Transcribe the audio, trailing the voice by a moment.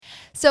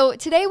So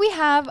today we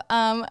have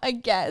a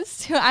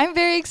guest who I'm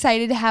very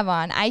excited to have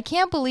on. I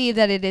can't believe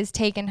that it has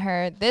taken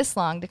her this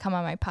long to come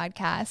on my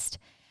podcast.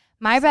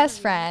 My best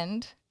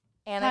friend,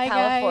 Anna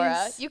Calafora.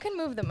 Guys. You can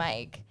move the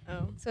mic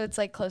so it's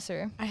like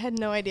closer. I had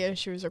no idea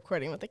she was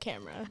recording with a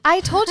camera.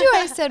 I told you,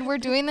 I said, we're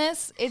doing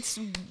this. It's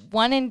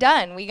one and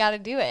done. We got to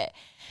do it.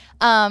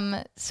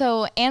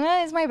 So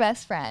Anna is my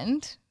best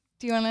friend.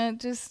 Do you want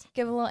to just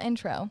give a little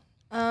intro?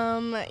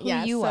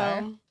 Yeah. You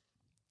are.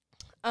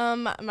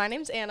 My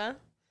name's Anna.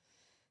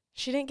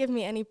 She didn't give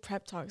me any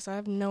prep talk, so I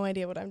have no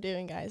idea what I'm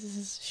doing,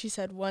 guys. She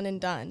said one and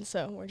done,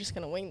 so we're just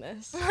gonna wing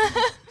this.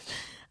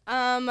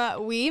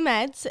 We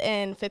met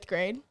in 5th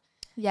grade.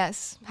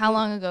 Yes. How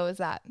long ago was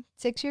that?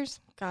 6 years?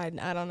 God,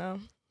 I don't know.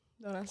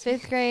 Don't ask me.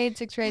 5th grade,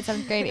 6th grade,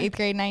 7th grade, 8th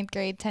grade, 9th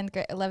grade, 10th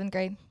grade, 11th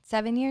grade.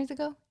 7 years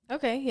ago?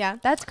 Okay, yeah.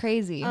 That's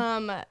crazy.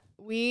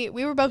 We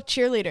were both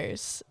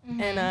cheerleaders,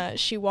 and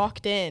she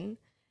walked in,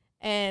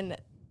 and am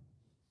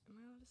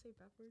I allowed to say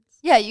bad words?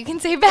 Yeah, you can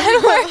say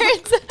bad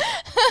words.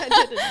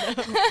 I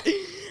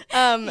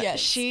didn't know. Yes.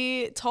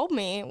 She told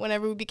me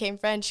whenever we became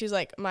friends, she was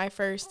like, my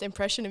first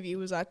impression of you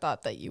was I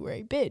thought that you were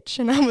a bitch.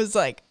 And I was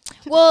like,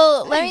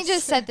 Well, let me Nice.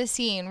 just set the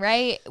scene,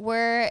 right?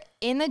 We're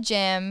in the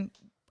gym.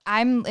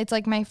 It's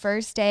like my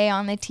first day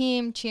on the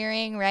team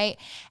cheering, right?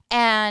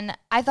 And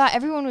I thought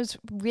everyone was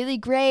really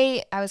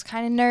great. I was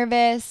kind of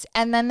nervous.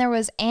 And then there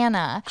was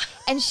Anna,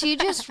 and she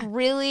just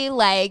really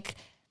like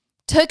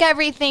took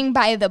everything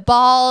by the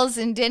balls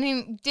and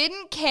didn't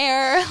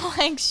care.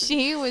 Like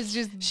she was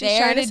just she's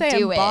there trying to to say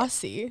do I'm it.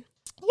 bossy.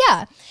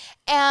 Yeah.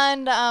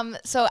 And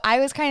so I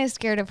was kind of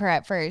scared of her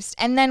at first.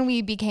 And then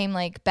we became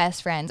like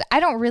best friends. I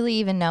don't really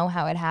even know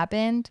how it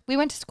happened. We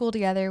went to school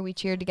together. We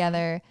cheered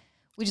together.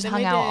 We just Then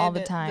hung we out all the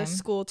did time. The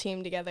school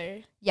team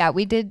together. Yeah,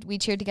 we did. We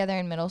cheered together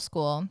in middle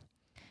school.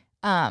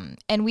 And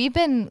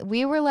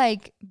we were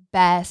like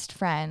best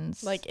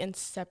friends. Like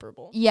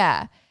inseparable.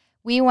 Yeah.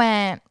 We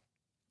went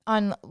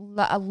on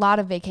a lot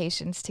of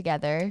vacations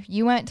together.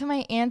 You went to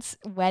my aunt's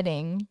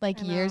wedding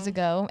like I years know.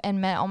 ago and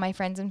met all my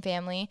friends and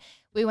family.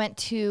 We went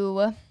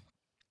to,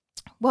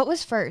 what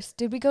was first?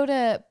 Did we go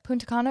to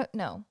Punta Cana?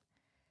 No.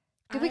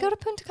 Did we go to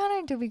Punta Cana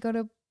or did we go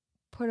to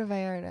Puerto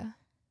Vallarta?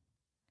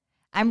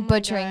 I'm Oh my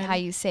butchering God. how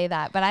you say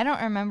that, but I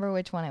don't remember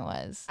which one it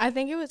was. I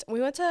think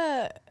we went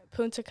to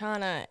Punta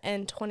Cana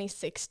in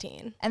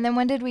 2016. And then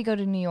when did we go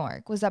to New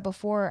York? Was that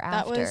before or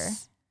after? That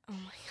was, oh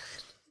my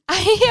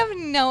I have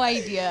no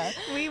idea.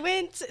 God. We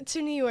went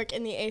to New York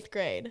in the 8th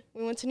grade.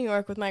 We went to New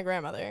York with my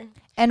grandmother.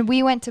 And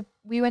we went to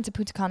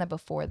Punta Cana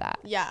before that.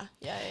 Yeah.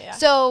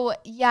 So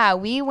yeah,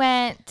 we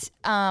went.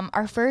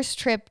 Our first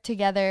trip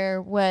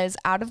together was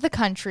out of the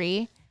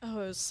country.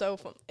 Oh, it was so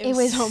fun. It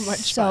was so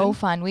much so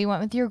fun. fun. We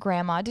went with your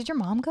grandma. Did your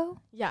mom go?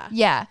 Yeah.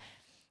 Yeah.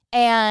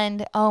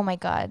 And oh my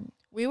God,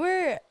 We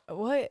were,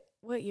 what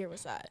year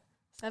was that?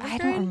 7th I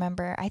grade? don't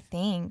remember. I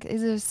think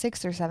is it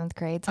 6th or 7th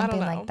grade, I don't something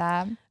know. like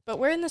that. But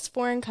we're in this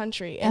foreign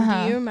country. And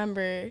Uh-huh. do you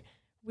remember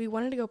we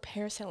wanted to go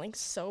parasailing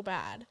so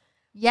bad?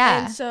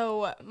 Yeah. And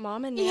so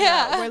mom and Nana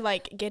Yeah. were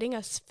like getting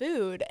us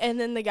food. And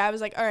then the guy was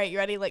like, all right, you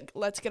ready? Like,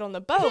 let's get on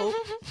the boat.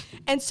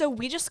 And so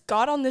we just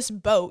got on this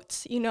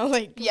boat,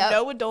 like Yep.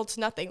 no adults,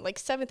 nothing. Like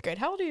 7th grade.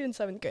 How old are you in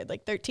 7th grade?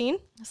 Like 13?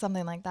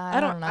 Something like that. I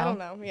don't know. I don't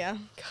know. Yeah.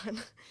 God.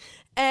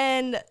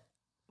 And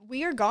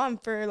we are gone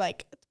for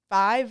like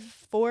 4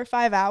 or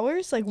 5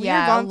 hours. Like we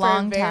Yeah, were gone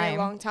long for a very time.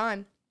 long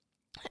time.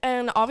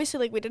 And obviously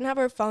like we didn't have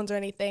our phones or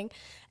anything.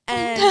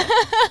 And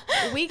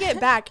we get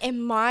back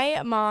and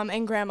my mom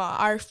and grandma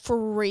are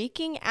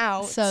freaking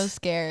out. So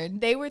scared.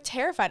 They were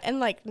terrified. And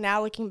like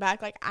now looking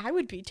back, like I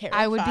would be terrified.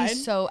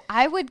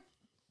 I would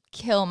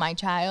kill my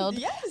child.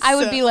 Yes. I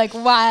would be like,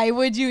 why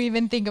would you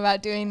even think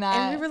about doing that?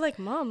 And we were like,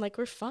 Mom, like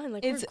we're fine.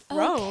 Like It's we're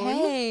grown.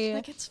 okay.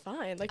 Like it's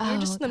fine. Like we're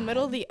just in the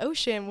middle of the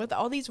ocean with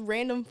all these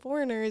random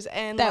foreigners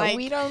and that like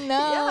we don't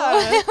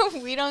know.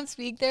 Yeah. We don't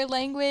speak their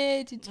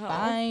language. It's No.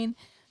 fine.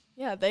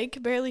 Yeah, they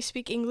could barely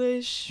speak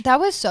English. That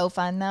was so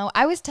fun though.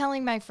 I was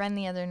telling my friend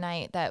the other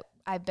night that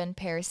I've been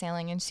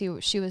parasailing and she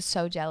was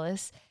so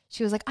jealous.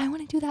 She was like, I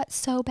want to do that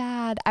so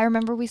bad. I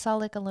remember we saw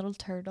like a little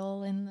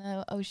turtle in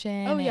the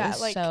ocean. Oh, yeah, It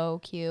was like-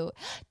 so cute.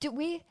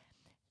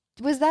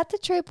 Was that the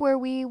trip where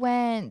we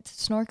went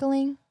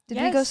snorkeling? Did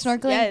we go Yes,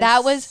 snorkeling?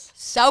 That was yes.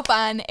 so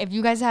fun. If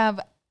you guys have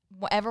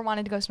ever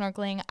wanted to go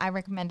snorkeling, I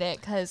recommend it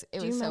because it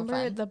Do was you so remember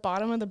fun. the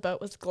bottom of the boat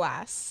was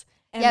glass?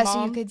 And Yeah, Mom,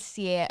 so you could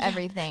see it,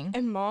 everything.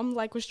 And Mom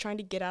like was trying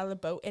to get out of the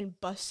boat and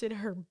busted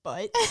her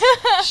butt.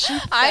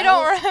 I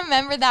don't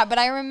remember that, but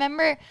I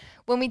remember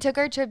when we took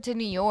our trip to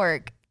New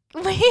York,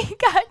 we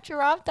got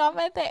dropped off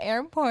at the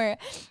airport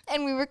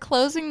and we were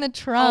closing the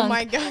trunk. Oh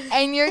my God.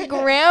 And your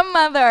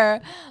grandmother,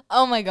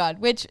 oh my God,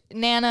 which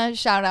Nana,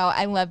 shout out,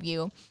 I love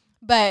you.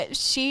 But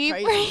she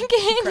Crazy.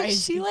 freaking,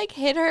 Crazy. she like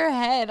hit her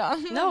head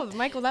on the, No,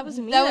 Michael, that was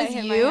me. That That was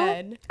hit you? my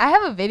head. I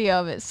have a video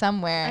of it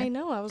somewhere. I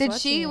know. I was. Did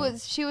watching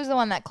she was the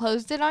one that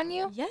closed it on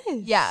you? Yes.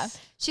 Yeah.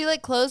 She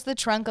like closed the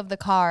trunk of the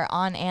car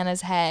on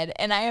Anna's head,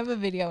 and I have a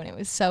video and it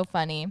was so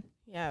funny.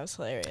 Yeah, it was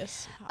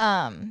hilarious.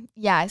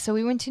 Yeah, so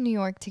we went to New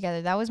York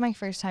together. That was my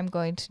first time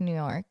going to New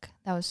York.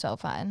 That was so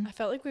fun. I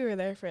felt like we were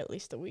there for at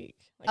least a week.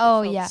 Like,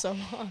 Oh, it felt yeah. so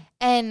long.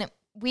 And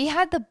we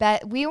had the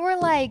best. We were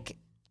like,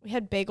 We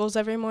had bagels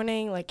every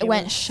morning. Like,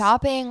 went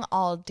shopping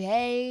all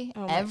day,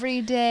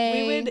 every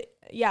day.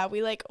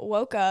 We like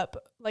woke up.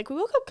 Like, we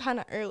woke up kind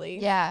of early.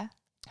 Yeah.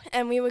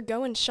 And we would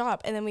go and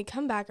shop, and then we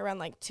come back around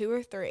like 2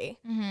 or 3.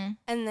 Mm-hmm.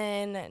 And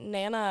then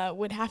Nana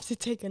would have to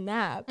take a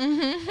nap.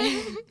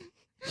 Mm-hmm.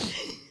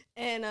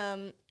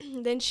 And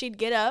then she'd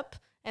get up,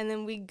 and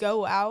then we'd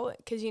go out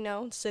because,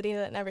 city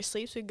that never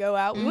sleeps, we'd go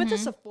out. We went to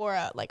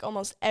Sephora like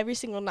almost every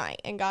single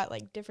night and got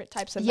like different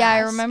types of masks. I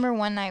remember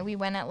one night we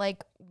went at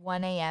like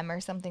 1 a.m.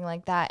 or something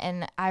like that.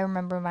 And I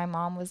remember my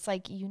mom was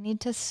like, you need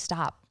to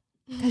stop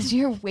because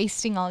you're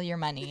wasting all your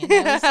money. And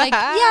I was like,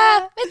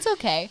 yeah, it's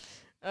okay.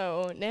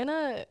 Oh,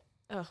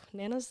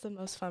 Nana's the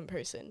most fun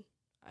person.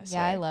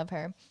 I love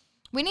her.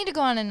 We need to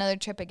go on another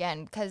trip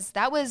again because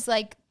that was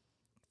like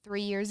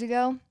 3 years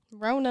ago.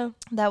 Rona.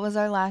 That was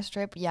our last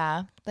trip.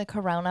 Yeah. The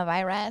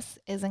coronavirus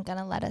isn't going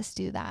to let us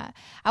do that.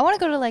 I want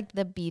to go to like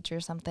the beach or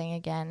something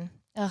again.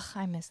 Ugh,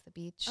 I miss the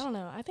beach. I don't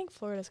know. I think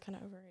Florida's kind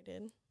of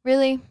overrated.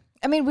 Really?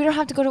 I mean, we don't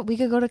have to we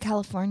could go to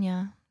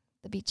California.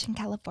 The beach in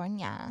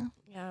California.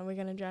 Yeah, we're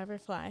going to drive or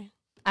fly.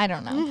 I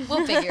don't know.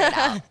 We'll figure it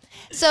out.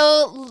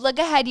 So look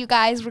ahead, you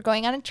guys. We're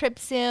going on a trip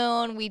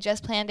soon. We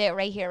just planned it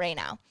right here, right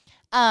now.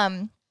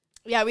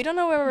 Yeah, we don't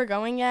know where we're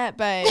going yet,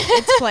 but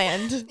it's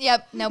planned.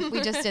 Yep. Nope.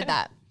 We just did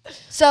that.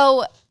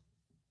 So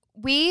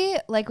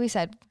like we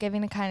said,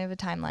 giving a kind of a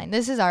timeline.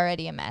 This is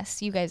already a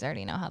mess. You guys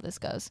already know how this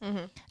goes.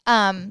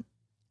 Mm-hmm.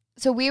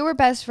 So we were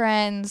best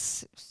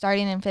friends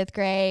starting in 5th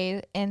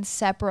grade,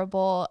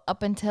 inseparable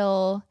up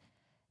until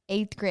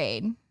 8th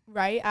grade.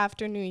 Right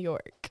after New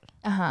York.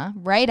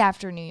 Right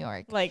after New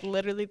York. Like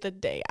literally the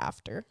day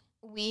after.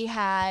 We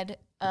had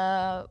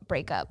a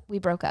breakup. We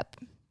broke up.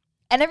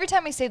 And every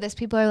time I say this,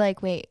 people are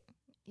like, wait,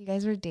 you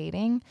guys were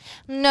dating?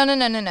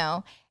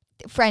 No.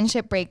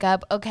 Friendship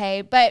breakup.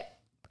 Okay. But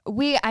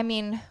we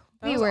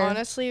were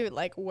honestly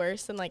like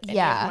worse than like any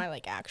of my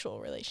like actual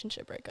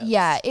relationship breakups.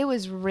 Yeah, it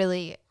was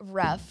really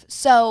rough.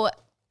 So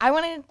I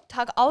want to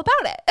talk all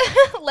about it.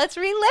 Let's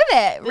relive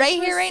it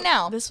here, right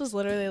now. This was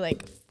literally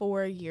like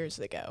 4 years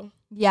ago.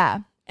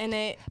 Yeah.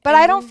 But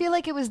I don't feel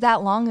like it was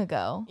that long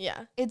ago.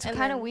 Yeah. It's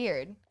kind of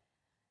weird.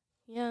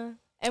 Yeah.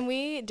 And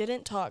we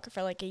didn't talk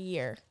for like a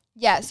year.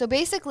 Yeah. So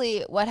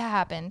basically what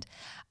happened,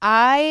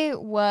 I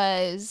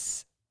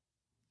was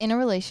in a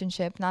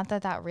relationship. Not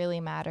that that really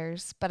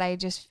matters, but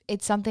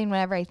it's something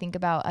whenever I think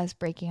about us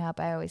breaking up,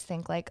 I always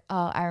think like,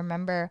 oh, I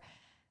remember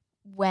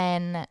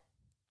when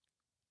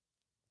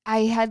I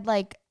had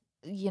like,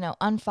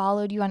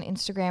 unfollowed you on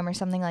Instagram or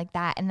something like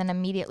that. And then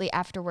immediately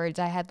afterwards,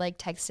 I had like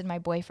texted my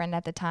boyfriend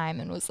at the time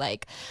and was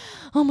like,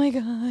 oh my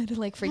God,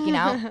 like freaking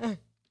out.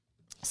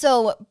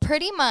 So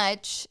pretty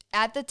much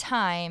at the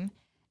time,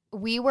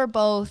 we were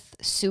both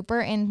super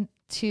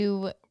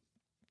into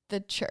the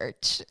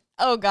church.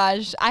 Oh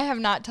gosh, I have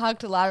not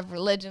talked a lot of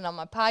religion on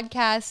my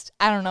podcast.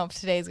 I don't know if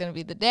today is going to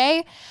be the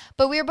day,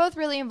 but we were both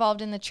really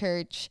involved in the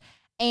church.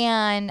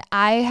 And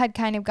I had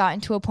kind of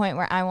gotten to a point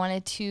where I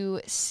wanted to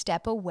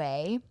step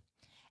away.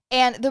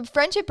 And the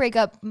friendship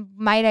breakup,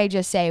 might I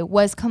just say,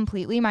 was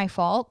completely my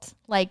fault.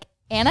 Like,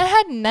 Anna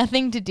had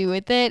nothing to do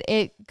with it.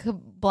 It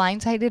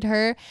blindsided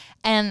her.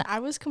 And I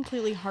was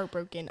completely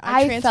heartbroken.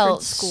 I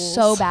felt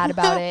so bad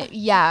about it.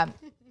 Yeah.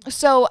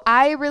 So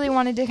I really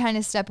wanted to kind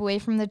of step away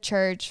from the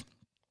church.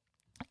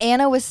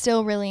 Anna was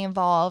still really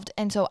involved.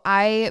 And so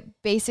I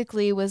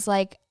basically was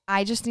like,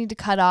 I just need to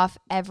cut off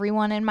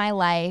everyone in my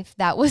life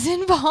that was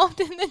involved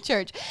in the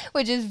church,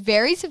 which is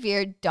very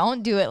severe.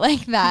 Don't do it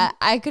like that.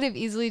 I could have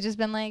easily just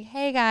been like,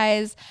 hey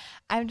guys,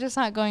 I'm just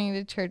not going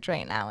to church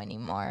right now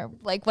anymore.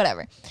 Like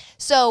whatever.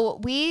 So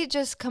we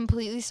just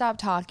completely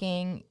stopped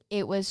talking.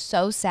 It was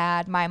so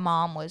sad. My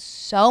mom was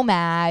so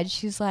mad.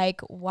 She's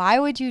like, why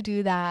would you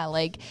do that?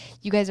 Like,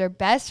 you guys are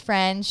best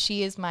friends.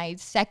 She is my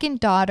second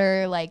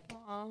daughter. Like,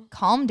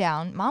 calm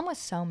down. Mom was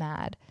so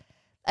mad.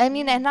 I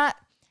mean, and not...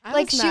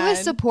 She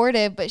was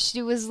supportive, but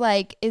she was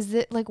like, is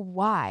it like,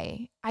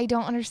 why? I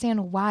don't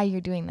understand why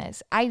you're doing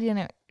this. I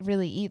didn't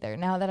really either.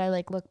 Now that I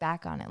like look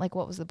back on it, like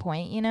what was the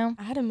point, I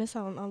had to miss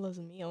out on all those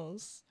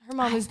meals. Her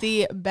mom is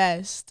the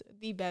best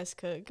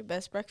cook,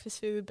 best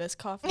breakfast food, best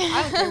coffee.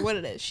 I don't care what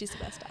it is. She's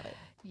the best at it.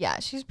 Yeah,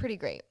 she's pretty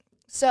great.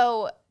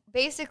 So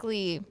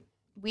basically,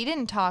 we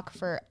didn't talk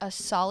for a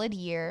solid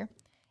year.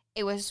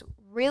 It was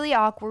really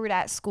awkward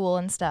at school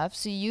and stuff.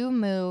 So you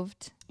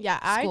moved. Yeah,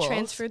 I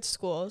transferred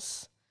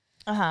schools.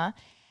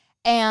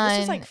 And this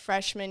was like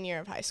freshman year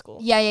of high school.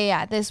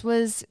 Yeah. This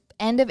was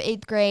end of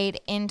 8th grade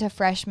into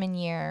freshman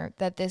year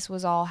that this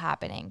was all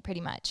happening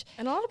pretty much.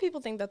 And a lot of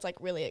people think that's like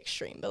really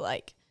extreme, but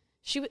like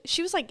she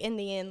was like in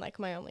the end like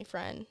my only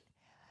friend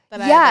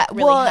that I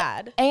really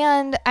had.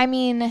 And I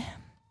mean,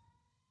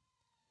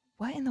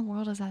 what in the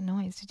world is that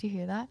noise? Did you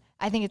hear that?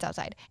 I think it's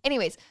outside.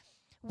 Anyways,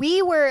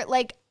 we were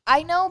like,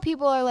 I know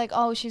people are like,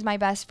 oh, she's my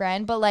best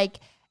friend, but like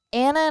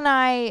Anna and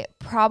I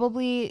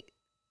probably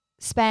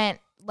spent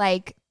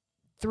like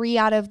 3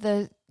 out of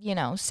the,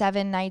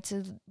 7 nights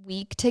a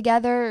week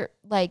together.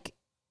 Like,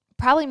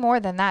 probably more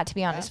than that, to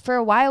be honest. For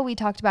a while, we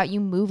talked about you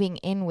moving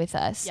in with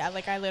us. Yeah,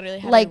 like I literally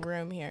had a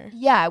room here.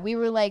 Yeah, we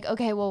were like,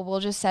 okay, well,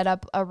 we'll just set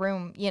up a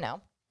room,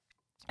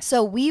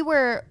 So we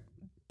were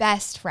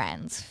best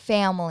friends,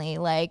 family,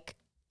 like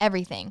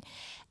everything.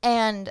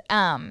 And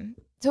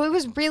so it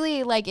was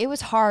really like, it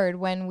was hard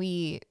when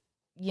we,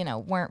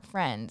 weren't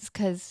friends,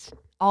 because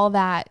all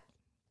that,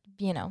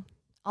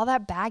 all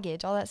that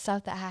baggage, all that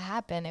stuff that had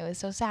happened, it was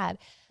so sad.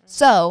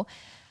 So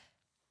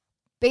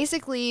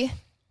basically,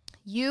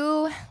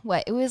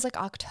 it was like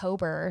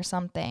October or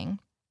something,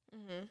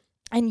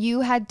 and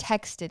you had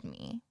texted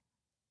me.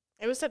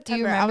 It was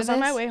September. I was on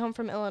my way home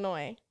from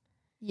Illinois.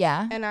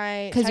 Yeah.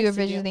 And because you were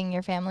visiting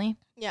your family.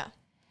 Yeah.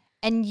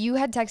 And you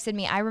had texted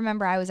me. I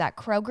remember I was at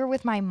Kroger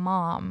with my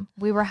mom.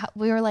 We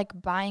were like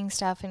buying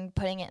stuff and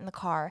putting it in the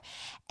car,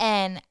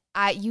 and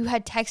you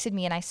had texted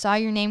me, and I saw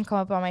your name come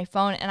up on my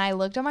phone, and I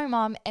looked at my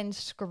mom and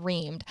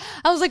screamed.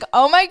 I was like,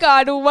 oh my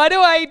God, what do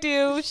I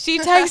do? She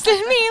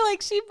texted me,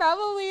 like, she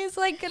probably is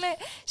like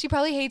she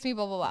probably hates me,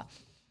 blah, blah, blah.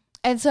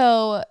 And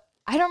so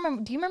I don't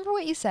remember. Do you remember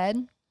what you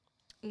said?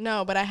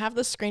 No, but I have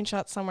the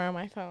screenshot somewhere on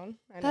my phone.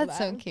 That's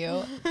so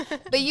cute.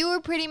 But you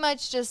were pretty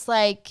much just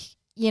like,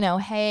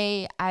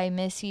 hey, I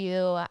miss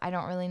you. I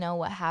don't really know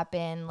what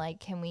happened.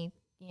 Like, can we,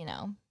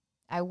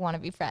 I want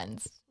to be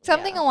friends.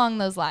 Something along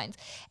those lines.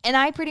 And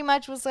I pretty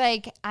much was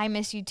like, I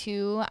miss you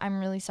too. I'm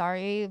really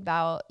sorry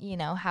about,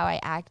 how I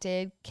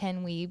acted.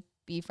 Can we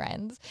be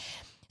friends?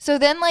 So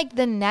then, like,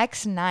 the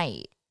next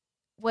night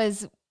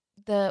was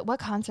what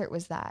concert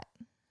was that?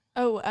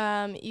 Oh,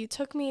 you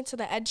took me to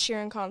the Ed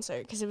Sheeran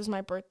concert because it was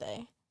my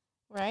birthday,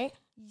 right?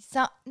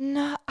 So,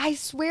 no, I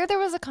swear there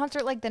was a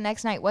concert like the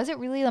next night. Was it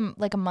really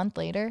like a month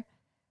later?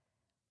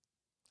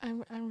 I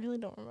really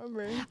don't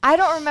remember. I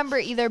don't remember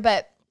either,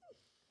 but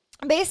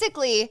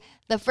basically,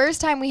 the first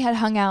time we had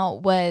hung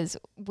out was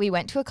we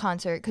went to a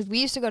concert, because we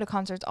used to go to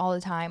concerts all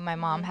the time. My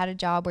mom had a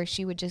job where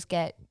she would just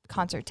get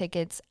concert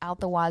tickets out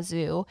the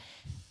wazoo.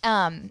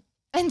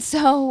 And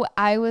so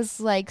I was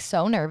like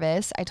so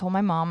nervous. I told my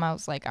mom, I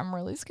was like, I'm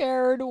really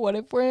scared. What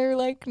if we're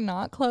like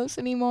not close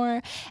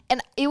anymore?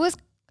 And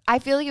I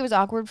feel like it was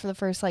awkward for the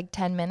first like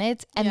 10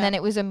 minutes, and then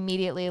it was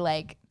immediately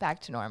like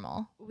back to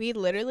normal. We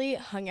literally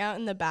hung out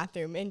in the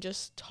bathroom and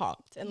just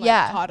talked and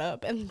like caught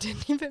up and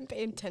didn't even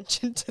pay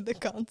attention to the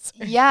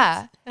concert.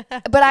 Yeah.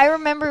 But I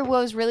remember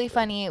what was really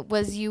funny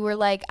was you were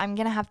like, I'm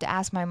going to have to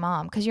ask my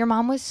mom, because your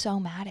mom was so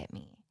mad at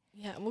me.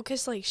 Yeah. Well,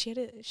 because like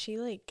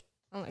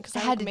I don't know, 'cause I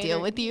had to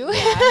deal with you.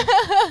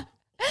 Yeah.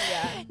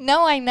 Yeah.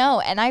 No, I know.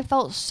 And I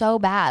felt so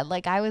bad.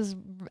 Like I was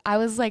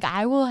like,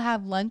 I will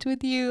have lunch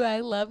with you. I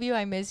love you.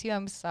 I miss you.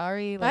 I'm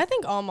sorry. But like, I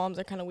think all moms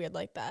are kind of weird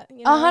like that.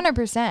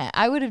 100%.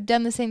 I would have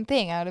done the same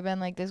thing. I would have been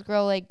like, this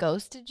girl like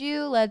ghosted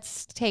you.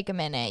 Let's take a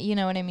minute. You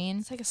know what I mean?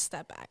 It's like a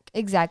step back.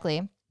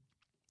 Exactly.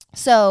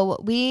 So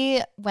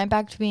we went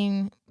back to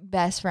being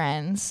best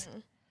friends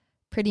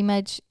pretty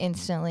much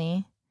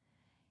instantly.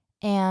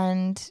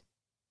 And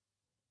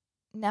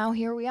now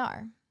here we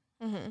are.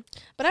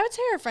 But I would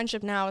say our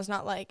friendship now is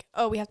not like,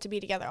 oh, we have to be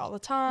together all the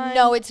time.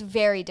 No, it's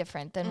very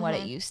different than what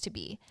it used to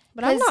be.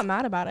 But I'm not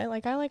mad about it.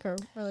 Like, I like our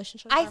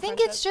relationship. I think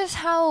it's just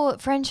how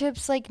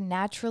friendships like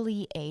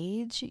naturally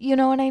age. You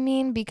know what I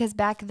mean? Because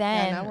back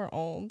then, now we're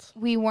old.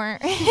 We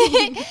weren't.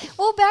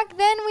 Well, back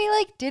then we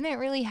like didn't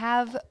really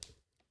have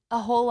a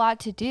whole lot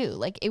to do.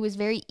 Like, it was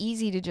very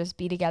easy to just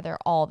be together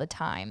all the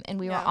time, and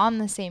we were on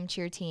the same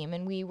cheer team,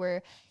 and we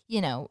were,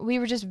 we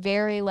were just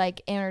very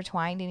like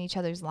intertwined in each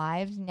other's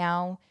lives.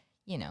 Now,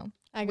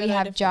 we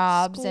have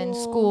jobs and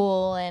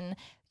school and,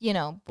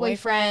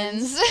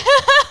 boyfriends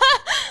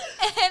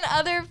and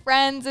other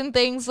friends and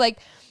things like,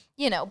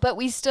 but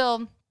we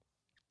still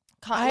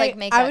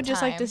make I would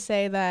just like to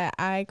say that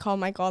I call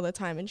Mike all the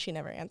time and she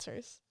never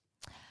answers.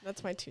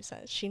 That's my 2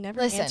 cents. She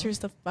never answers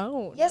the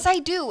phone. Yes, I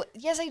do.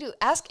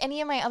 Ask any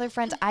of my other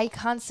friends. I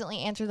constantly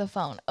answer the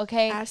phone,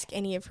 okay? Ask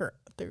any of her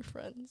other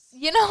friends.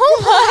 You know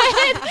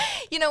what?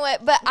 You know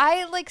what? But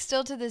I, like,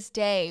 still to this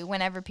day,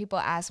 whenever people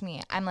ask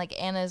me, I'm like,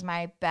 Anna's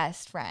my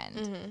best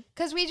friend.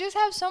 Because we just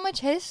have so much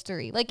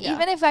history. Like,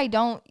 even if we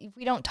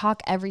don't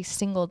talk every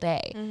single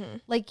day,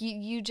 like,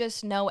 you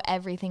just know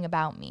everything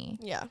about me.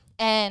 Yeah.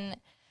 And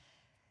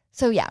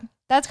so, yeah,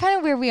 that's kind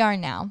of where we are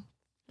now.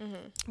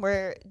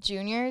 We're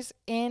juniors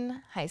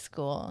in high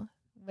school.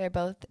 We're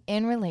both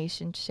in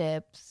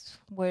relationships.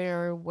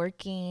 We're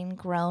working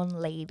grown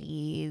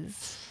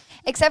ladies.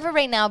 Except for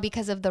right now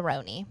because of the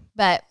Roni.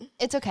 But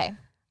it's okay.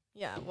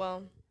 Yeah,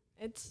 well,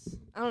 it's,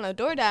 I don't know,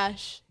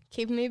 DoorDash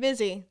keeping me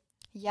busy.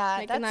 Yeah.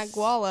 Making that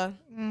guala.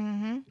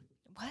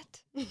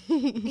 What?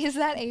 Is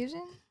that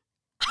Asian?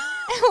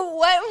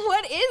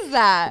 What is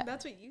that?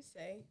 That's what you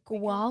say.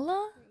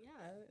 Guala?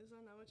 Is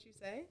that not what you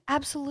say?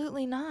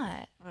 Absolutely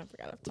not. Oh, I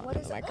forgot to talk to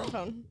the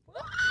microphone.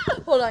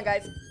 Hold on,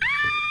 guys.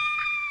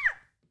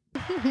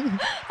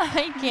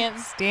 I can't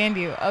stand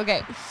you.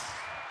 Okay.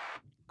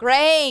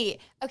 Great.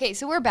 Okay,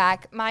 so we're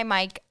back. My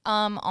mic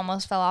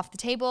almost fell off the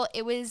table.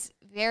 It was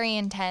very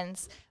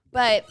intense,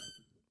 but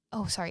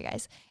Oh, sorry,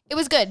 guys. It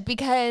was good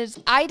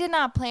because I did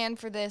not plan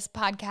for this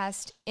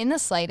podcast in the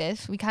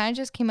slightest. We kind of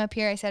just came up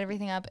here, I set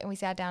everything up, and we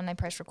sat down and I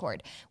pressed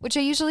record, which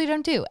I usually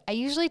don't do. I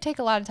usually take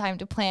a lot of time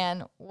to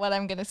plan what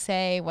I'm going to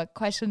say, what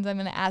questions I'm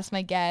going to ask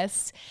my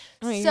guests.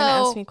 Oh, you're going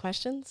to ask me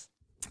questions?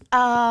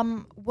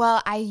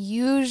 Well, I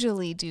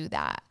usually do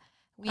that.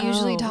 We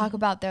usually Oh. talk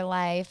about their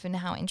life and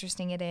how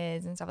interesting it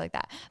is and stuff like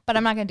that. But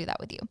I'm not going to do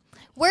that with you.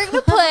 We're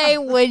going to play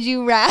Would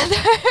You Rather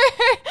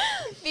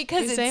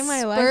because You it's say my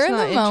spur life's of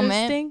the not moment.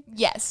 interesting?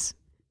 Yes.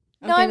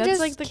 Okay, No, I'm that's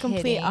just like the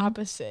complete kidding.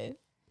 opposite.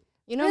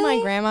 You know, Really?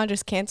 my grandma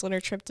just canceled her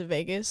trip to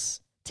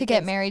Vegas. To get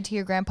because- married to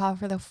your grandpa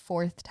for the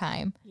 4th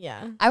time.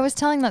 Yeah. I was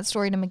telling that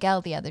story to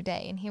Miguel the other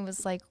day and he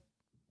was like,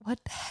 what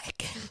the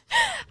heck?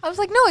 I was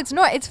like,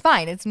 no, it's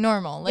fine. It's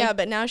normal. Like, Yeah,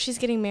 but now she's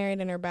getting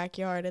married in her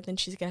backyard, and then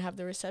she's going to have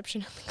the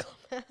reception at the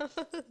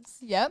clubhouse.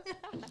 Yep.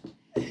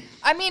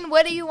 I mean,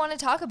 what do you want to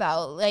talk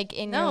about, like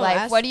in your No,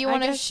 life? What do you I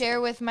want to guess-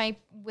 share with my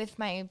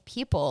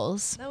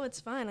peoples? No, it's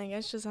fine. I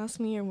guess just ask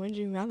me your would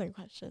you rather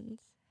questions.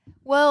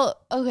 Well,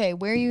 okay,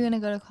 where are you gonna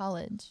go to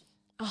college?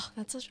 Oh,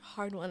 that's such a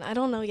hard one. I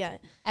don't know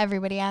yet.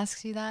 Everybody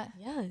asks you that.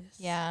 Yes.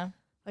 Yeah.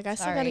 Like, I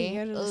still got a Sorry.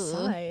 year to Ugh.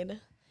 decide.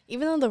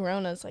 Even though the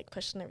Rona's, like,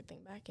 pushing everything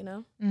back, you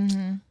know?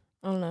 Mm-hmm.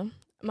 I don't know.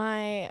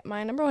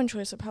 My number one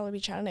choice would probably be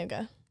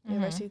Chattanooga,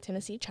 University of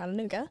Tennessee,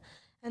 Chattanooga.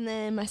 And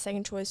then my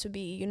second choice would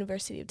be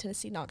University of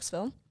Tennessee,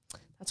 Knoxville.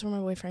 That's where my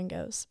boyfriend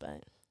goes,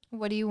 but...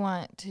 What do you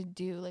want to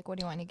do? Like, what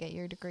do you want to get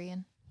your degree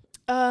in?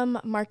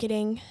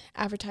 Marketing,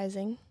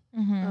 advertising.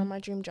 Mm-hmm. My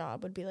dream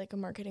job would be, like, a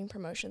marketing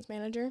promotions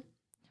manager.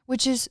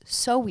 Which is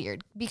so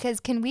weird because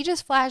can we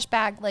just flash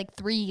back like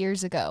 3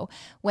 years ago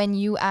when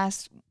you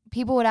asked,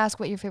 people would ask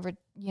what your favorite,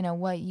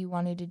 what you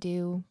wanted to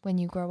do when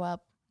you grow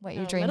up, what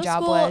your dream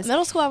job was.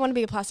 Middle school, I wanted to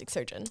be a plastic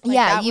surgeon.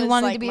 Yeah, that you was,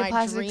 wanted like, to be a my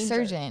plastic dream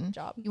surgeon.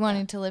 job. You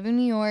wanted to live in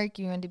New York.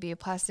 You wanted to be a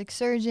plastic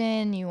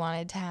surgeon. You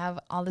wanted to have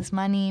all this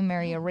money,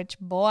 marry a rich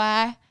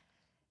boy.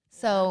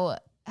 So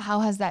how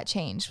has that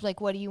changed?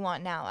 Like, what do you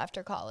want now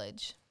after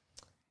college?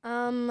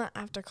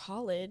 After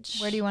college.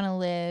 Where do you want to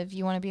live?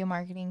 You want to be a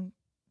marketing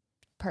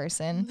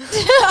person.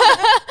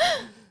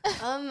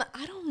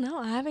 I don't know.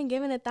 I haven't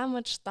given it that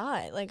much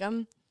thought. Like,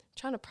 I'm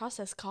trying to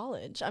process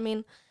college. I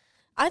mean,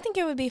 I think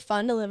it would be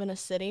fun to live in a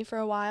city for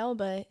a while,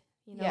 but,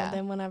 Yeah.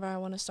 then whenever I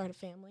want to start a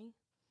family.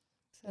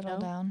 Settle know?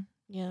 down.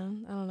 Yeah,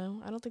 I don't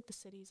know. I don't think the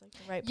city's, like, the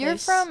right You're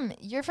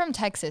place. from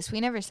Texas.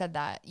 We never said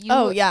that. You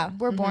Oh, yeah.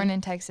 were born Mhm.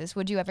 in Texas.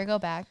 Would you ever go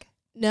back?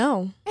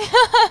 No.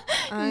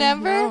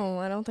 Never? No,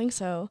 I don't think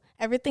so.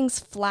 Everything's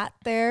flat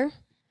there.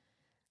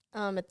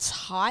 It's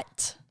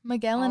hot.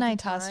 Miguel All and the I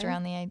tossed time.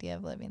 around the idea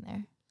of living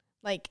there.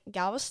 Like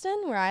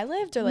Galveston, where I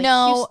lived, or like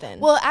no, Houston?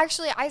 well,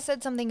 actually, I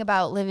said something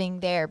about living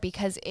there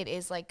because it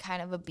is like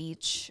kind of a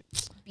beach.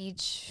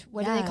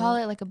 What do they Yeah. call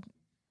it? Like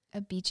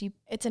a beachy.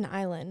 It's an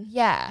island.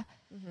 Yeah,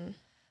 Mm-hmm.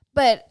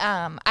 but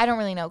I don't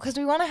really know because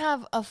we want to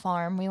have a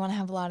farm. We want to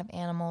have a lot of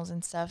animals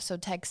and stuff. So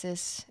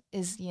Texas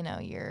is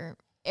your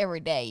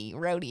everyday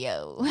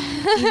rodeo.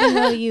 Even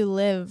though you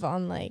live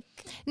on like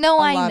No,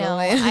 a I lot of know,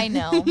 land. I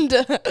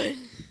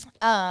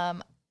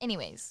know.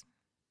 Anyways,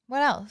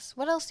 what else?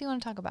 What else do you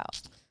want to talk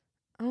about?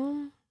 I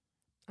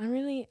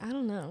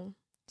don't know.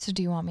 So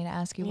do you want me to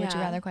ask you would you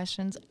Yeah. rather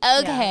questions? Yeah.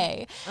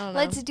 Okay. I don't know.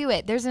 Let's do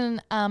it. There's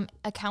an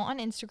account on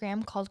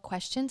Instagram called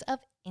Questions of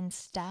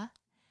Insta,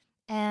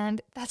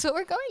 and that's what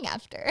we're going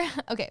after.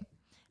 Okay.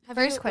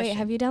 First question.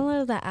 have you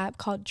downloaded that app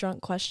called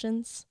Drunk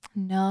Questions?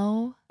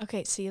 No.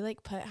 Okay, so you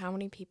like put how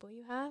many people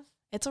you have.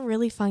 It's a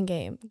really fun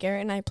game.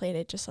 Garrett and I played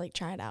it, just like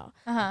try it out.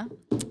 Uh-huh.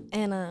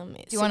 And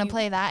Do you want to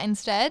play that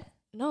instead?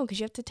 No, because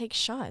you have to take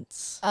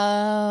shots.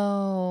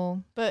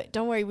 Oh, But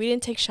don't worry, we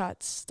didn't take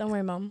shots. Don't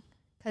worry, Mom.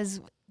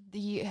 because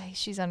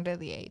she's under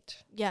the age.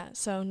 Yeah,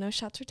 so no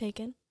shots were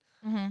taken.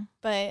 Mm-hmm.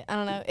 But I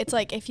don't know. It's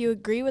like if you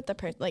agree with the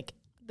person, like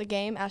the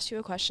game asks you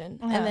a question,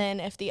 Uh-huh. and then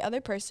if the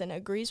other person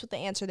agrees with the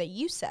answer that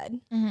you said,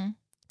 Mm-hmm.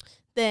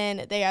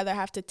 then they either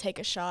have to take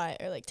a shot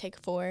or like take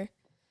 4.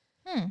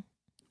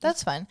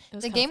 That's fun. It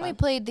was The kinda game we fun.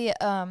 played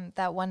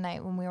that one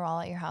night when we were all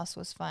at your house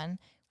was fun.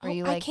 Where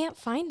you I like can't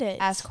find it.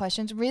 ask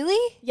questions.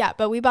 Really? Yeah,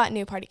 but we bought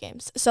new party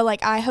games. So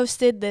like I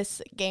hosted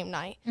this game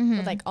night Mm-hmm.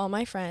 with like all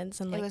my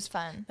friends, and it like was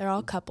fun. they're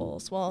all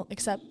couples. Well,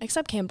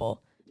 except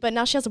Campbell. But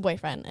now she has a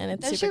boyfriend, and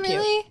it's Does super she cute.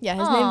 really? Yeah,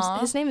 Aw.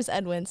 his name is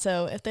Edwin.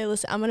 So if they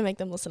listen, I'm gonna make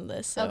them listen to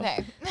this. So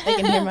Okay. they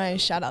can hear my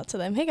shout out to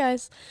them. Hey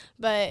guys.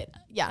 But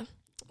yeah.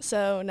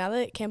 So now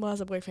that Campbell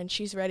has a boyfriend,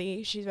 she's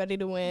ready. She's ready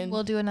to win.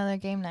 We'll do another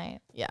game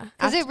night. Yeah.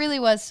 Because it really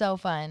was so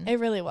fun. It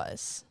really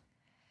was.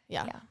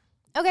 Yeah.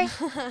 Okay.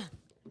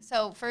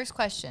 So, first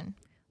question.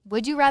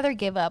 Would you rather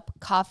give up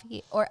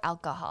coffee or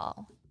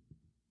alcohol?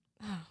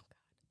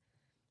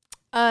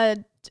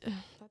 That's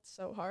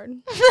so hard.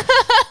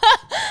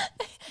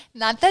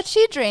 Not that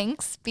she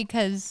drinks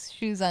because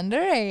she's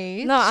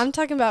underage. No, I'm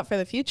talking about for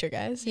the future,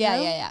 guys. you Yeah,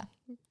 know? yeah.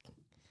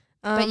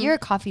 But you're a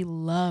coffee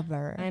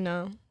lover. I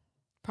know.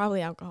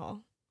 Probably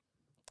alcohol.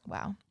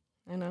 Wow.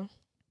 I know.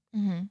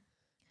 Mm-hmm.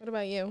 What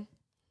about you?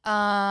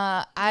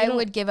 I don't-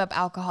 would give up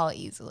alcohol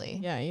easily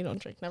Yeah, you don't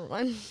drink. Never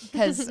mind.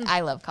 because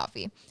I love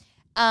coffee.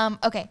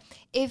 Okay.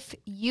 If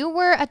you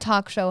were a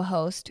talk show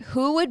host,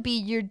 who would be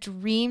your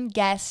dream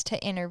guest to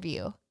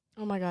interview?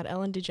 Oh my God,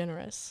 Ellen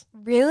DeGeneres.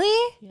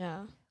 Really?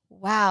 Yeah.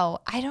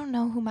 Wow. I don't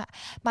know who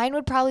mine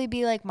would probably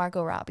be like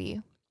Margot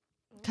Robbie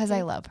because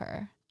I love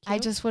her. I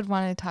Cute. just would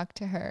want to talk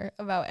to her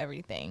about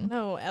everything.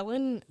 No,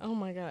 Ellen. Oh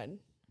my God.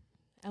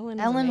 Ellen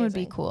Would be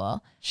amazing.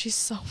 cool. She's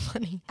so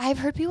funny. I've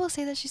heard people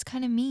say that she's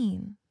kind of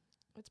mean.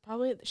 It's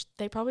probably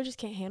they probably just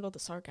can't handle the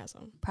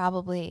sarcasm.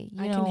 Probably.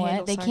 You I know can what?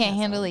 handle They can't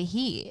handle sarcasm. the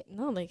heat.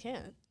 No, they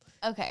can't.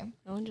 Okay.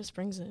 Ellen just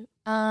brings it.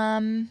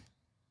 I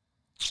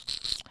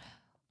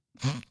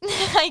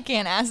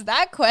can't ask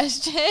that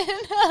question.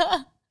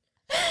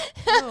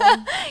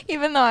 No.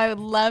 Even though I would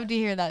love to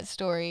hear that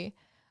story.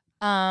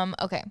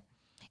 Okay.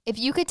 If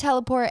you could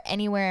teleport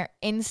anywhere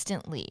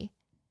instantly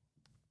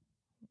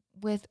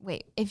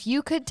if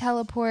you could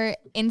teleport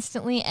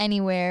instantly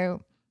anywhere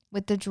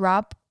with the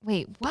drop,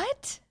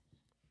 what?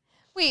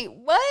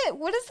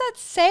 What does that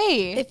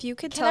say? If you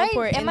could Can I-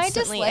 teleport am I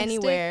instantly dyslexic?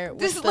 anywhere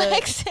with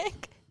Dyslexic.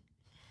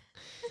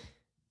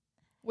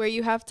 where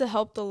you have to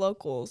help the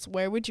locals,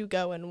 where would you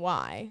go and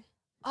why?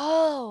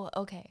 Oh,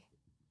 okay.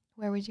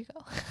 Where would you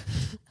go?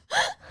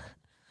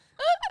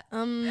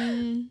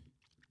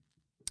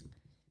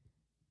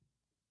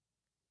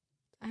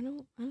 I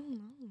don't know.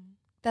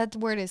 That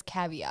word is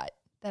caveat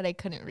that I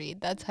couldn't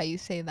read. That's how you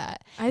say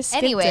that. I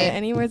skipped Anyway. it.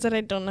 Any words that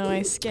I don't know,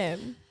 I skip.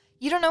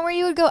 You don't know where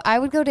you would go? I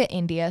would go to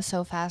India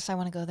so fast. I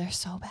want to go there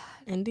so bad.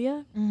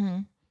 India? Mm-hmm.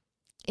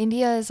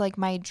 India is like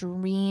my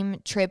dream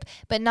trip,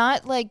 but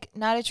not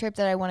a trip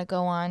that I want to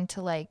go on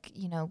to like,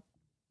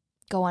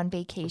 go on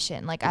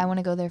vacation. Like I want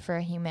to go there for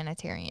a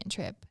humanitarian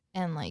trip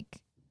and like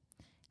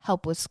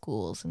help with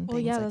schools and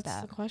things like that's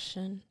that. the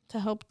question. To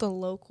help the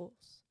locals.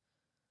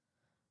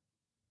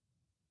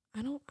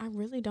 I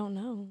really don't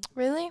know.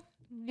 Really?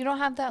 You don't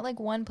have that like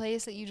one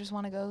place that you just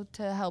want to go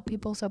to help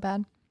people so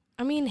bad?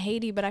 I mean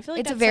Haiti, but I feel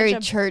like It's a that's very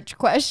such church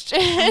question.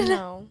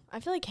 No. I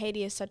feel like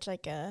Haiti is such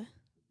like a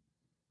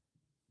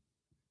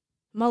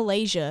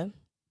Malaysia.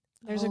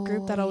 There's a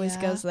group that always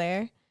goes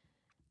there.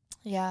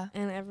 Yeah.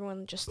 And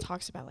everyone just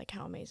talks about like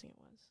how amazing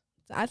it was.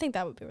 So I think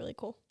that would be really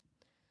cool.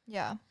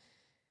 Yeah.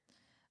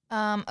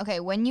 Okay,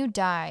 when you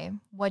die,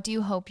 what do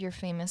you hope your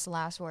famous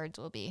last words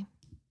will be?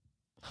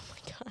 Oh my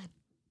God.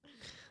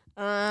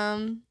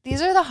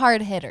 These are the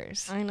hard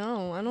hitters. I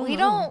know. I don't We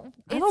know.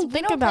 don't. I don't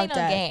think about play no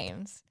that.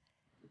 games.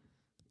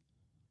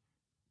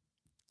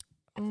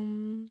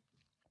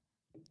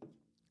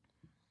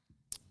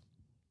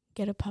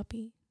 Get a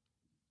puppy.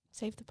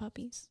 Save the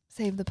puppies.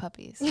 Save the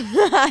puppies.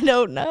 I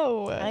don't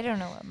know. I don't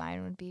know what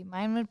mine would be.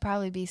 Mine would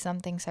probably be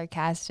something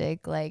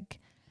sarcastic, like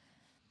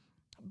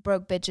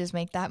broke bitches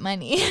make that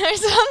money or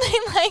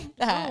something like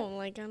that. Oh,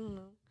 like I don't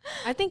know.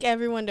 I think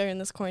everyone during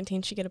this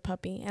quarantine should get a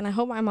puppy, and I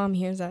hope my mom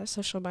hears that,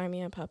 so she'll buy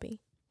me a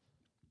puppy.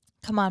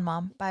 Come on,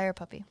 Mom. Buy her a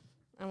puppy.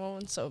 I want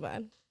one so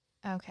bad.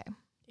 Okay.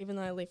 Even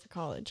though I leave for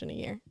college in a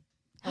year,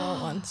 I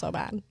want one so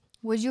bad.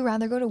 Would you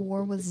rather go to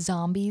war with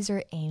zombies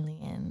or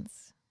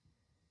aliens?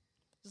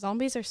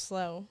 Zombies are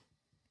slow.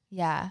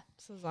 Yeah.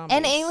 So zombies.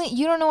 And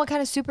you don't know what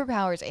kind of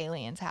superpowers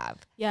aliens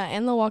have. Yeah,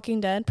 and The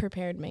Walking Dead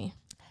prepared me.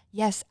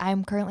 Yes,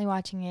 I'm currently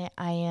watching it.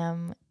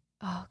 Oh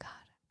God,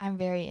 I'm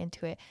very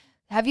into it.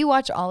 Have you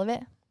watched all of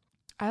it?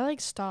 I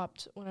like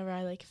stopped whenever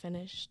I like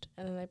finished,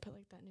 and then I put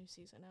like that new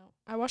season out.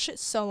 I watched it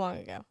so long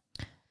ago.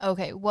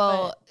 Okay,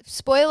 well,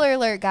 spoiler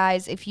alert,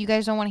 guys. If you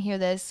guys don't want to hear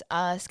this,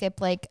 skip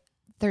like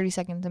 30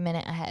 seconds, a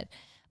minute ahead.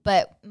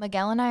 But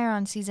Miguel and I are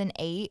on season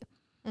 8.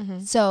 Mm-hmm.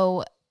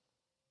 So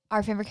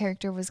our favorite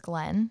character was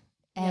Glenn.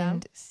 Yeah.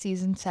 And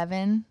season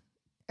 7,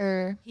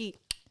 the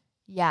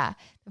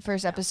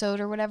first episode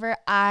or whatever,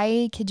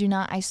 I kid you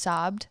not, I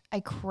sobbed. I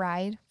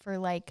cried for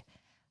like,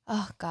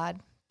 oh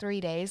God,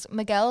 3 days.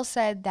 Miguel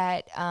said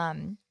that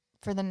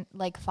for the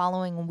like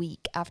following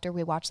week after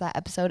we watched that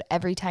episode,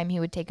 every time he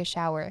would take a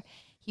shower,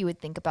 he would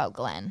think about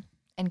Glenn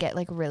and get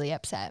like really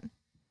upset.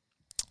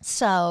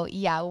 So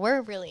yeah,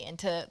 we're really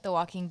into The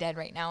Walking Dead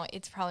right now.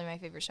 It's probably my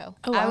favorite show.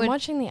 Oh, I'm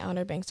watching The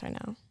Outer Banks right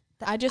now.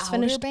 I just Outer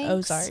finished Banks?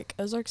 Ozark.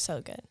 Ozark's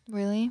so good.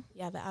 Really?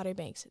 Yeah, The Outer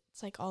Banks.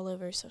 It's like all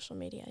over social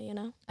media, you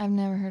know? I've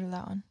never heard of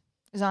that one.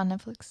 Is it on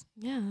Netflix?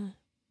 Yeah.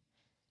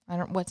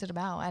 What's it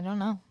about? I don't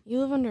know. You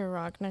live under a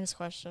rock. Next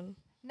question.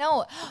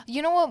 No,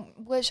 you know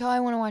what show I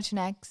want to watch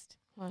next?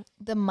 What?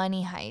 The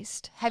Money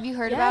Heist. Have you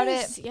heard about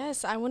it?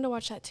 Yes, I wanted to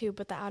watch that too,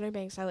 but The Outer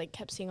Banks I like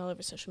kept seeing all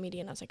over social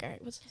media, and I was like, all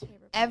right, what's his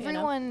favorite part, you know?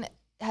 Everyone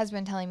has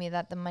been telling me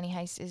that The Money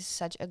Heist is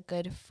such a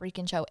good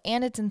freaking show,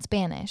 and it's in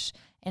Spanish,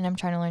 and I'm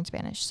trying to learn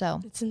Spanish.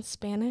 So It's in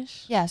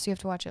Spanish? yeah, so you have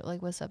to watch it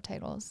like with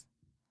subtitles.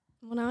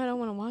 Well, now I don't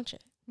want to watch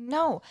it.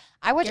 No,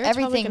 I watch Garrett's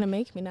probably everything. gonna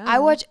make me now. I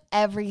watch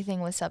everything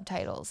with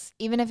subtitles,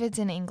 even if it's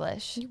in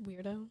English. You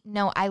weirdo.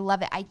 No, I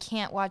love it. I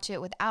can't watch it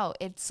without.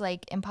 It's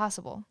like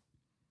impossible.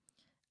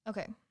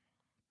 Okay. Okay,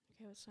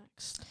 what's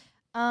next?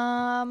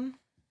 I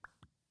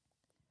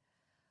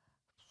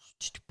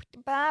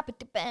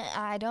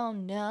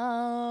don't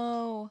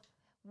know.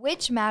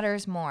 Which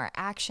matters more,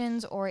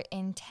 actions or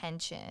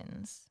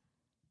intentions?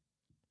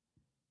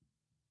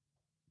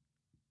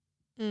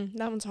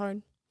 That one's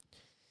hard.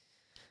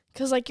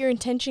 Because, like, your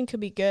intention could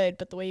be good,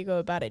 but the way you go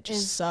about it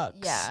just sucks.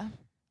 Yeah.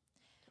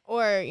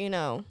 Or, you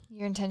know.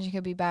 Your intention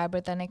could be bad,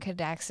 but then it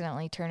could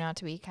accidentally turn out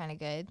to be kind of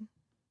good.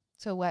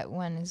 So what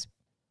one's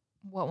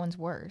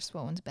worse?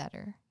 What one's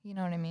better? You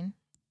know what I mean?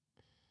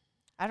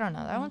 I don't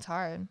know. That one's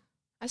hard.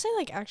 I say,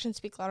 like, actions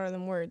speak louder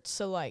than words.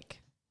 So, like,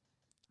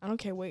 I don't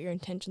care what your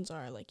intentions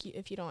are. Like,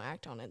 if you don't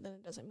act on it, then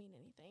it doesn't mean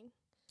anything.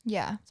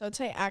 Yeah. So I'd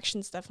say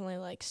actions definitely,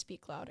 like,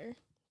 speak louder.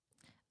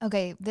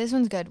 Okay, this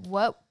one's good.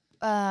 What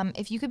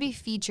if you could be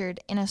featured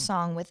in a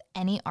song with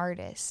any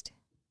artist,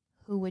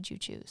 who would you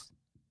choose?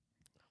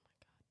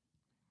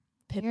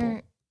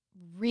 Pitbull.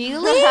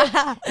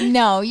 Really?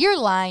 No, you're I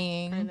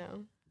lying.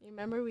 know. You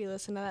remember we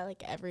listened to that,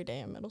 like, every day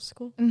in middle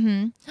school?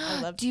 Mm-hmm.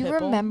 I loved Do you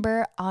Pitbull.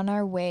 remember on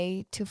our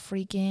way to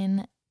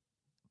freaking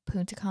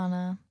Punta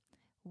Cana,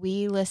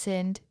 we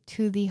listened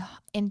to the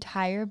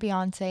entire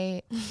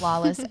Beyonce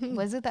Flawless.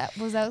 Was that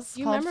Do you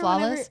called remember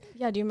Flawless? do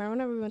you remember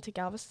whenever we went to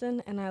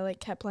Galveston and I, like,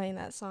 kept playing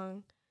that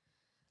song,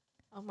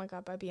 Oh My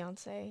God, by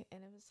Beyonce,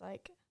 and it was,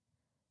 like,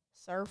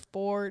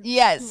 Surfboard.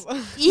 Yes.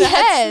 That's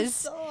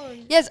Yes. the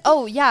song. Yes.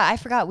 Oh, yeah. I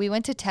forgot. We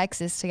went to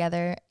Texas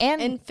together.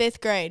 And In 5th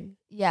grade.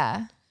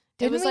 yeah.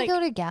 Didn't was we like- go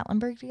to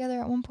Gatlinburg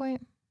together at one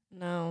point?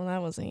 No,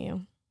 that wasn't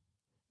you.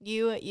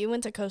 You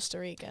went to Costa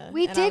Rica.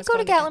 We and I did was go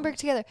to going Gatlinburg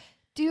together.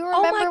 Do you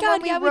Oh my remember God,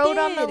 when we yeah, we rode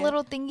on the did.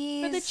 little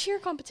thingies? for the cheer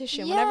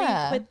competition.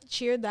 Yeah. Whenever you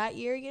cheered that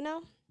year, you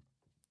know?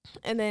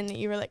 And then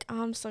you were like,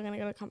 oh, I'm still going to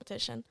go to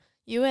competition.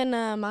 You and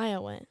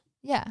Maya went.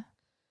 Yeah.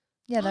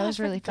 Yeah, that Oh,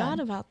 was really I forgot fun.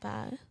 about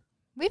that.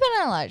 We've been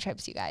on a lot of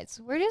trips, you guys.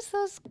 We're just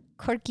those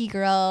quirky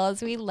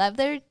girls. We love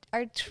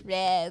our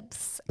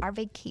trips, our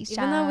vacations.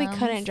 Even though we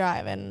couldn't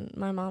drive and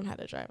my mom had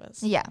to drive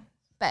us. Yeah,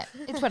 but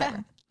it's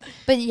whatever.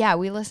 But yeah,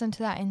 we listened to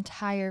that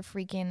entire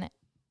freaking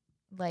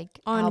like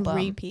On album.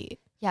 repeat.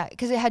 Yeah,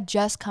 because it had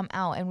just come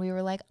out, and we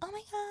were like, "Oh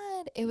my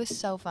god!" It was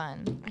so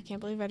fun. I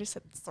can't believe I just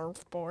said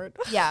surfboard.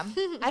 Yeah,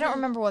 I don't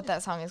remember what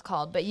that song is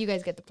called, but you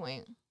guys get the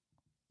point.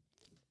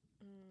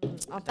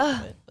 I'll think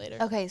of it later.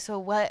 Okay, so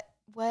what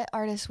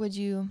artist would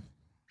you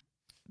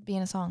be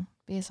in a song?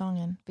 Be a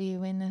song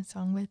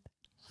with?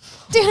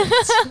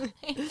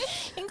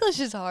 English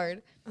is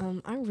hard.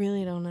 I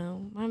really don't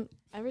know.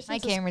 Ever since My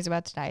camera's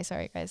about to die.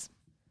 Sorry, guys.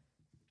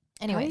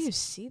 How do Anyways, you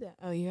see that?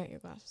 Oh, you got your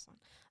glasses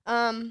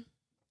on.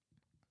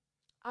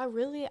 I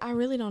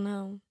really don't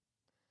know.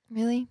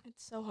 really?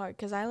 It's so hard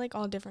because I like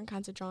all different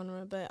kinds of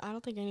genre, but I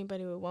don't think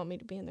anybody would want me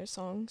to be in their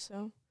song.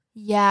 So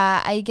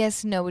Yeah, I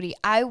guess nobody.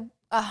 I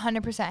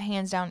 100%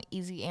 hands down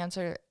easy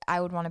answer. I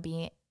would want to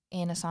be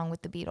in a song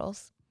with the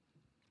Beatles,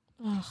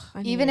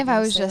 even if I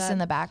was just in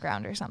the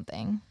background or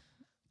something.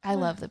 I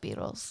love the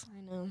Beatles.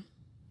 I know.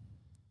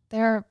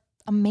 They're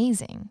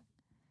amazing.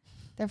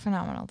 They're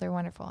phenomenal. They're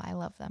wonderful. I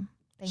love them.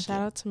 Thank Shout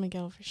you. out to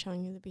Miguel for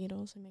showing you the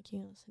Beatles and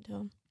making you listen to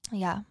them.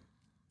 Yeah.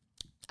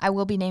 I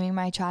will be naming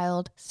my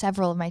child,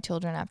 several of my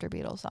children, after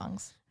Beatles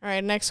songs. All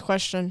right, next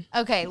question.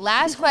 Okay,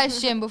 last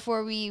question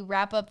before we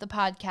wrap up the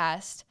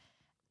podcast.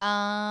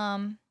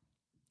 Have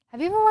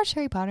you ever watched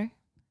Harry Potter?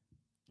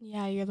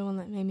 Yeah, you're the one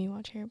that made me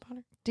watch Harry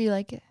Potter. Do you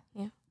like it?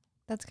 Yeah.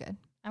 That's good.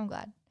 I'm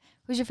glad.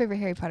 Who's your favorite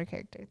Harry Potter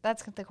character?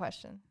 That's the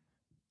question.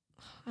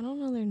 I don't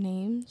know their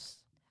names.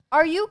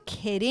 Are you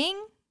kidding?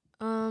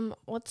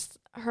 What's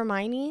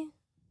Hermione?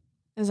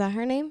 Is that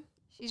her name?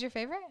 She's your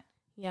favorite?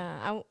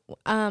 Yeah.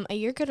 A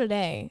year ago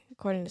today,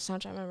 according to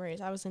Soundtrack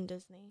Memories, I was in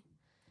Disney,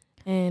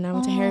 and I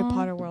went to Harry Aw.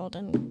 Potter World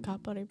and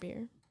got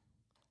butterbeer.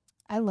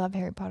 I love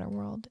Harry Potter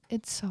World.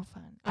 It's so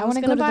fun. I was want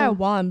to gonna go to buy a the.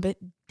 wand, but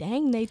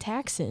dang, they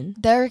taxing.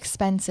 They're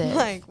expensive.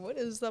 Like, what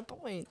is the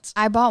point?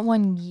 I bought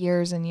one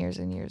years and years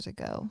and years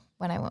ago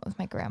when I went with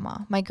my grandma.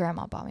 My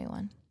grandma bought me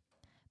one.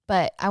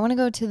 But I want to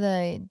go to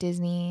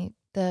the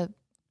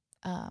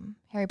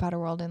Harry Potter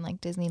World in like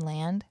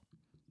Disneyland.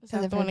 Is 'Cause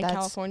that I've the one heard in that's-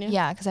 California?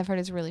 Yeah, because I've heard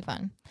it's really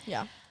fun.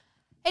 Yeah.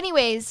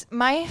 Anyways,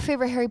 my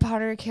favorite Harry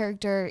Potter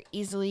character,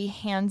 easily,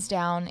 hands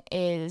down,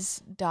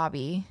 is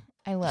Dobby.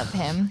 I love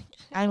him.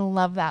 I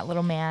love that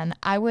little man.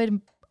 I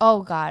want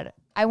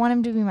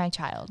him to be my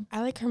child.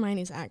 I like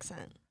Hermione's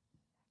accent.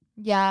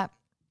 Yeah.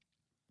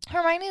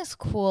 Hermione is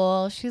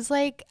cool. She's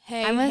like,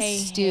 Hey, I'm a hey,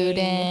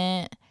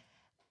 student.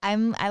 I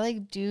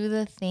like do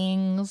the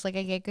things. Like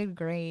I get good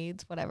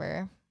grades,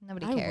 whatever.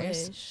 Nobody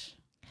cares. Wish.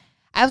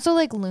 I also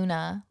like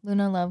Luna.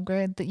 Luna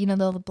Lovegood,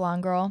 the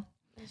blonde girl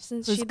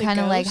Since who's she kind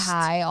of like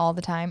high all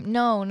the time.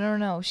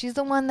 No. She's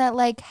the one that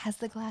like has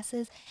the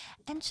glasses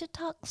and she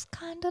talks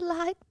kind of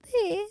like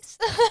this.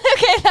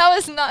 Okay, that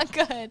was not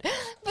good.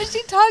 But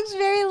she talks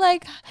very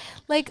like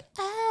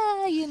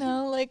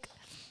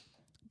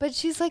but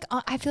she's like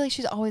I feel like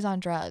she's always on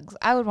drugs.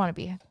 I would want to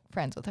be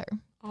friends with her.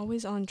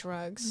 Always on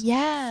drugs.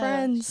 Yeah.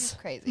 Friends. She's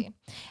crazy.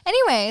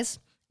 Anyways,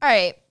 all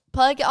right.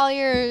 Plug all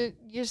your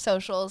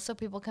socials so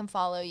people can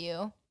follow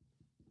you.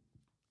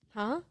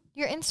 Huh?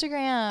 Your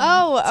Instagram.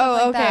 Oh,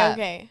 stuff like that.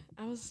 okay.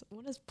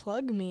 What does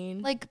plug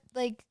mean? Like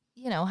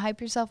hype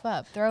yourself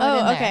up. Throw it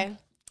in there. Okay.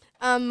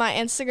 My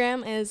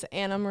Instagram is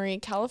Anna Marie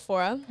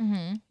Calafora.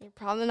 Mm-hmm. You're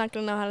probably not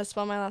gonna know how to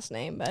spell my last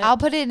name, but I'll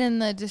put it in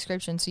the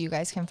description so you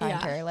guys can find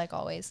Yeah. her like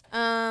always.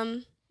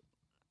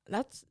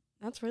 that's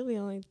That's really the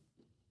only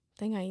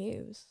thing I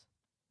use.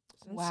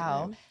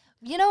 Wow. Instagram.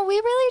 You know, we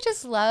really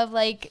just love,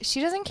 like,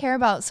 she doesn't care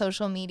about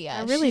social media.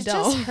 I really She's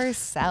don't. just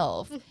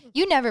herself.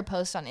 You never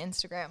post on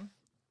Instagram.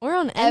 Or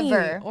on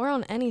Ever.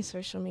 any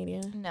social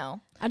media.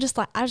 No. I just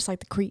like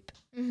the creep.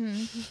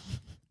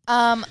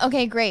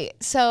 Okay,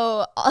 great.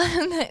 So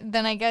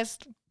then I guess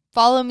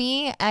follow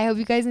me. I hope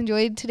you guys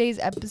enjoyed today's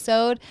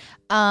episode.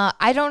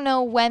 I don't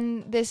know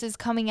when this is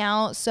coming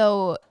out,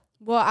 so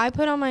Well, I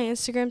put on my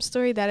Instagram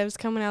story that it was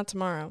coming out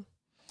tomorrow.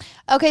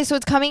 okay, so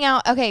it's coming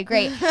out. Okay,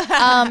 great.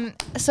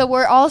 So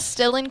we're all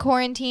still in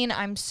quarantine.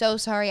 I'm so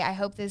sorry. I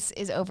hope this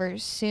is over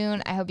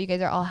soon. I hope you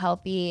guys are all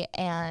healthy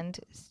and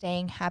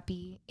staying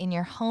happy in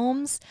your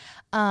homes.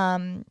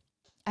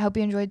 I hope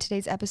you enjoyed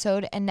today's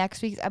episode, and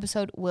next week's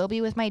episode will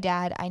be with my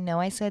dad. I know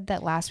I said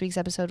that last week's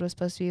episode was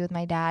supposed to be with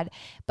my dad,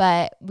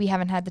 but we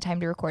haven't had the time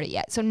to record it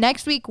yet. So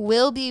next week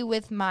will be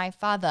with my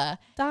father.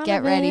 Donovan.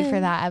 Get ready for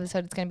that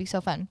episode. It's going to be so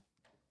fun.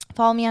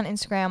 Follow me on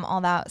Instagram.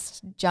 All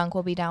that junk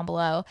will be down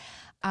below.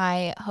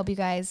 I hope you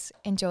guys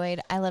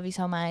enjoyed. I love you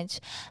so much.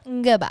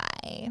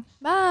 Goodbye.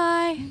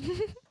 Bye.